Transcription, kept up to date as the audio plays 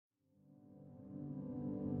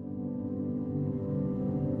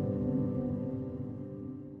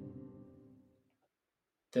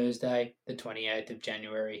Thursday, the 28th of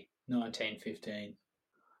January, 1915.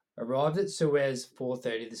 Arrived at Suez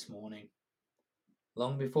 4:30 this morning.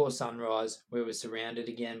 Long before sunrise, we were surrounded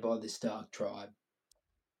again by this dark tribe.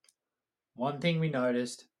 One thing we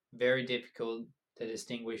noticed, very difficult to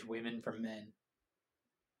distinguish women from men,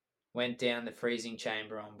 went down the freezing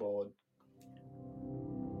chamber on board.